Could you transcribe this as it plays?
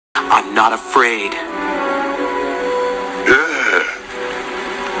I'm not afraid.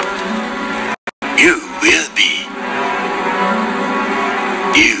 You will be.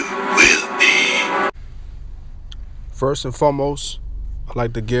 You will be. First and foremost, I'd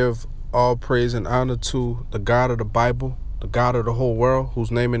like to give all praise and honor to the God of the Bible, the God of the whole world, whose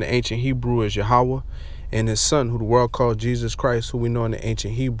name in the ancient Hebrew is Yahweh, and his son, who the world called Jesus Christ, who we know in the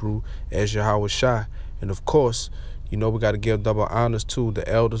ancient Hebrew as Yahweh Shai. And of course, you know, we got to give double honors to the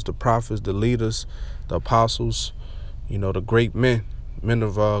elders, the prophets, the leaders, the apostles, you know, the great men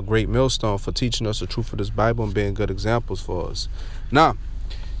of great millstone, for teaching us the truth of this Bible and being good examples for us. Now,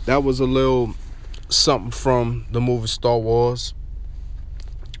 that was a little something from the movie Star Wars.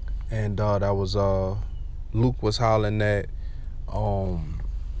 And that was Luke was hollering at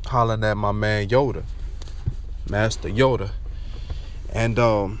my man Yoda, Master Yoda, and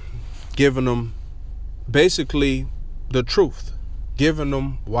giving him basically the truth, giving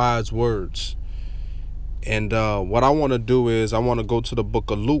them wise words. And what I want to do is I want to go to the book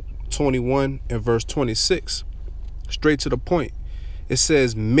of Luke 21 and verse 26, straight to the point. It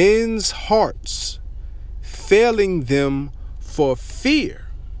says, men's hearts failing them for fear.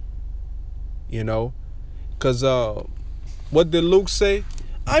 You know, because what did Luke say?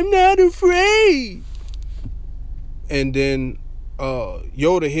 I'm not afraid. And then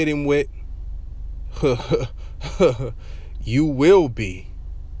Yoda hit him with, you will be.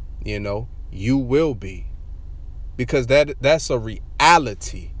 You know, you will be. Because that's a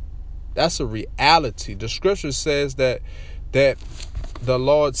reality. That's a reality. The scripture says that the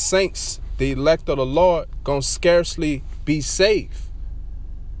Lord's saints, the elect of the Lord, gonna scarcely be saved.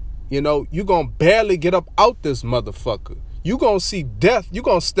 You know, you gonna barely get up out this motherfucker. You gonna see death. You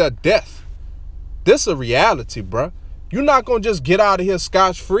gonna stare death. This a reality, bruh. You're not gonna just get out of here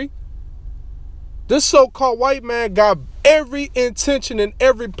scotch-free. This so-called white man got every intention and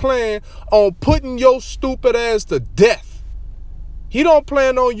every plan on putting your stupid ass to death. He don't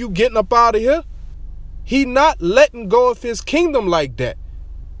plan on you getting up out of here. He not letting go of his kingdom like that.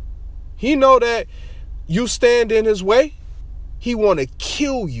 He know that you stand in his way. He want to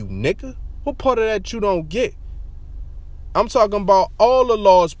kill you, nigga. What part of that you don't get? I'm talking about all the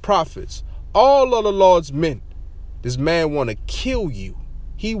Lord's prophets, all of the Lord's men. This man want to kill you.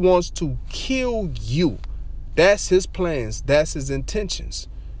 He wants to kill you. That's his plans. That's his intentions.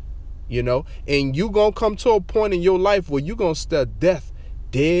 You know, and you going to come to a point in your life where you going to stare death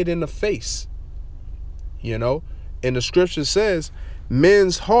dead in the face. You know, and the scripture says,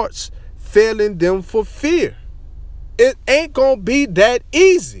 men's hearts failing them for fear. It ain't going to be that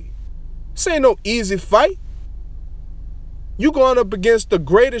easy. This ain't no easy fight. You going up against the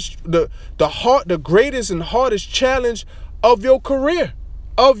greatest, the greatest and hardest challenge of your career,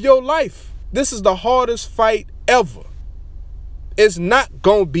 of your life. This is the hardest fight ever. It's not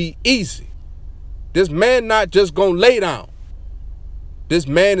going to be easy. This man not just going to lay down. This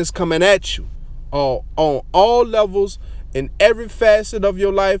man is coming at you on all levels, in every facet of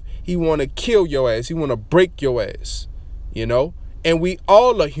your life. He want to kill your ass. He want to break your ass, you know? And we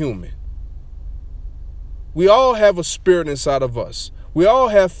all are human. We all have a spirit inside of us. We all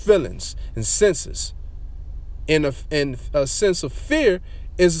have feelings and senses. And a sense of fear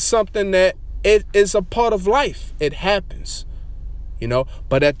is something that it is a part of life. It happens, you know.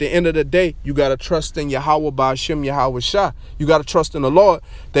 But at the end of the day, you got to trust in Yahweh Ba'ashem Yahweh Shah. You got to trust in the Lord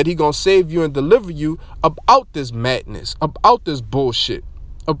that he going to save you and deliver you about this madness, about this bullshit,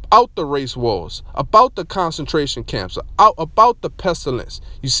 about the race wars, about the concentration camps, about the pestilence.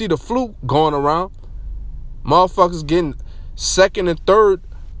 You see the flu going around. Motherfuckers getting second and third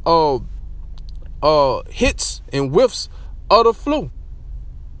hits and whiffs of the flu.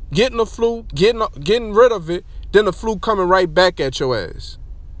 Getting the flu, getting rid of it, then the flu coming right back at your ass.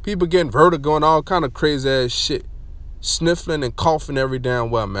 People getting vertigo and all kind of crazy ass shit. Sniffling and coughing every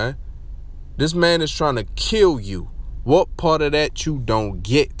damn well, man. This man is trying to kill you. What part of that you don't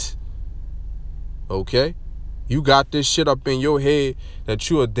get? Okay? You got this shit up in your head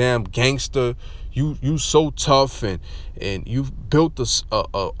that you a damn gangster. You so tough and you've built a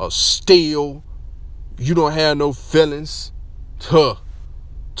steel. You don't have no feelings.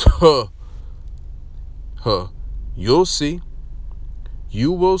 You'll see.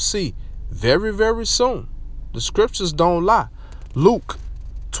 You will see very, very soon. The scriptures don't lie. Luke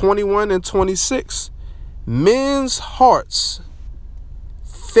 21 and 26. Men's hearts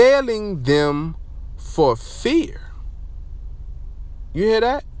failing them for fear. You hear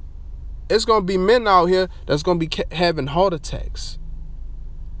that? It's going to be men out here that's going to be having heart attacks.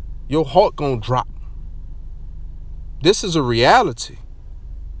 Your heart going to drop. This is a reality.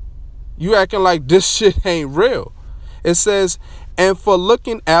 You acting like this shit ain't real. It says, and for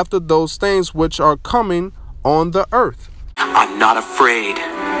looking after those things which are coming on the earth. I'm not afraid.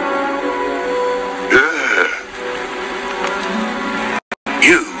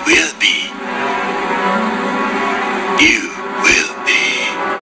 You will be. You